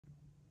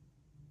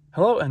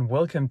Hello and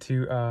welcome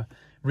to a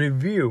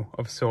review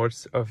of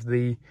sorts of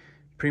the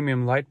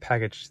premium light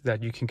package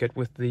that you can get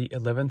with the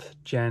 11th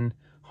gen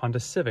Honda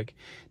Civic.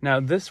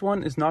 Now this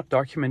one is not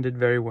documented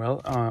very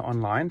well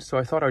online, so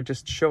I thought I'd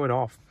just show it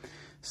off.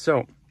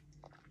 So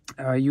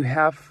you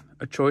have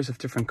a choice of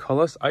different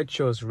colors. I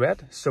chose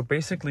red, so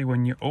basically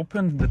when you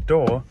open the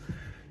door,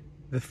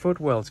 the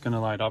footwell is going to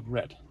light up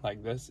red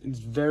like this. It's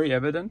very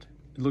evident.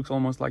 It looks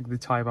almost like the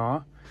Type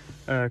R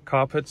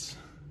carpets,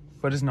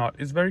 but it's not.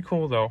 It's very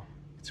cool though.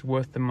 It's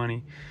worth the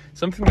money.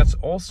 Something that's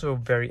also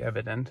very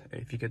evident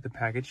if you get the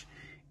package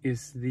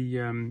is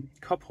the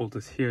cup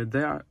holders here.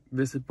 They are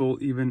visible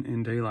even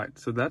in daylight,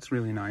 so that's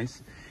really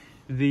nice.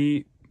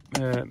 The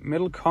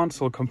middle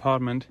console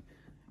compartment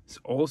is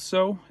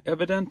also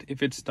evident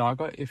if it's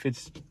darker. If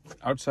it's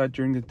outside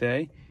during the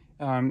day,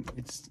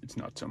 it's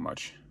not so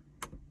much.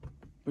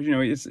 But you know,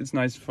 it's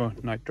nice for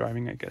night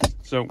driving, I guess.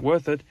 So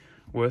worth it,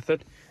 worth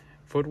it.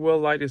 Footwell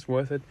light is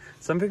worth it.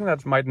 Something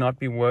that might not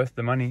be worth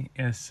the money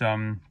is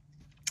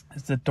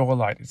the door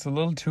light. It's a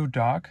little too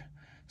dark,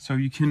 so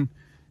you can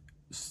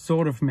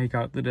sort of make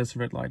out that there's a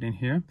red light in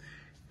here.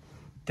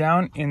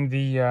 Down in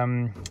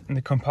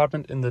the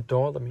compartment in the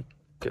door, let me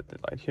get the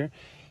light here.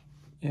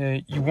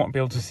 You won't be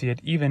able to see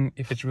it even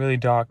if it's really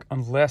dark,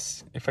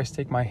 unless if I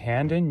stick my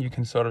hand in, you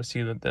can sort of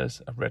see that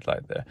there's a red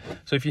light there.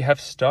 So if you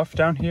have stuff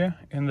down here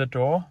in the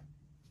door,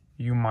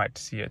 you might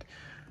see it,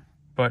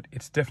 but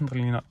it's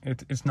definitely not.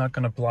 It's not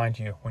going to blind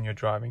you when you're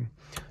driving.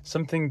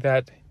 Something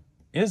that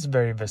is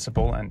very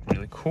visible and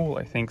really cool,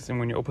 I think, so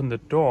when you open the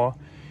door,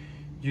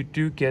 you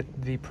do get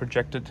the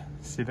projected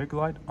civic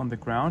light on the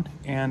ground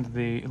and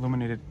the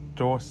illuminated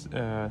door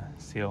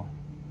seal,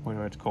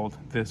 whatever it's called,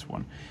 this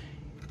one.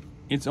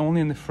 It's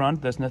only in the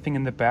front, there's nothing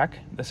in the back.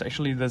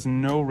 There's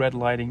no red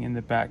lighting in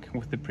the back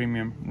with the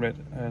premium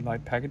red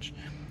light package,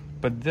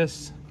 but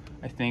this,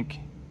 I think,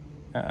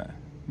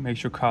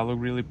 makes your car look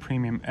really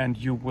premium, and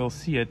you will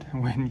see it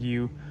when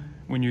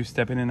you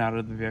step in and out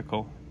of the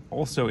vehicle.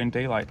 Also in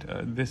daylight,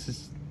 this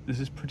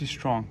is pretty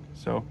strong.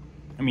 So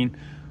I mean,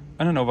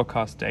 on an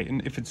overcast day,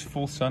 and if it's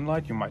full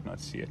sunlight, you might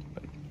not see it,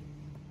 but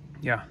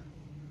yeah.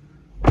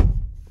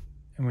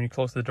 And when you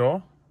close the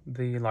door,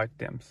 the light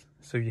dims,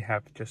 so you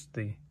have just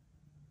the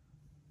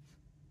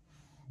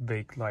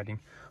vague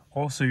lighting.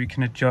 Also, you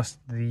can adjust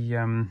the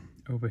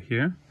over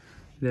here,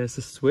 there's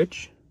a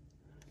switch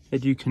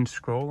that you can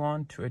scroll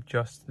on to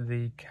adjust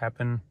the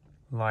cabin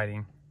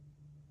lighting,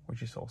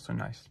 which is also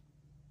nice.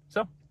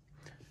 So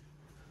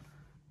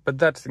but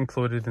that's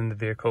included in the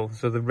vehicle.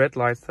 So the red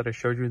lights that I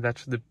showed you,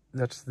 that's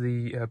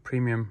the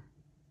premium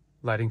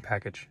lighting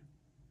package,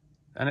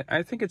 and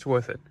I think it's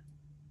worth it.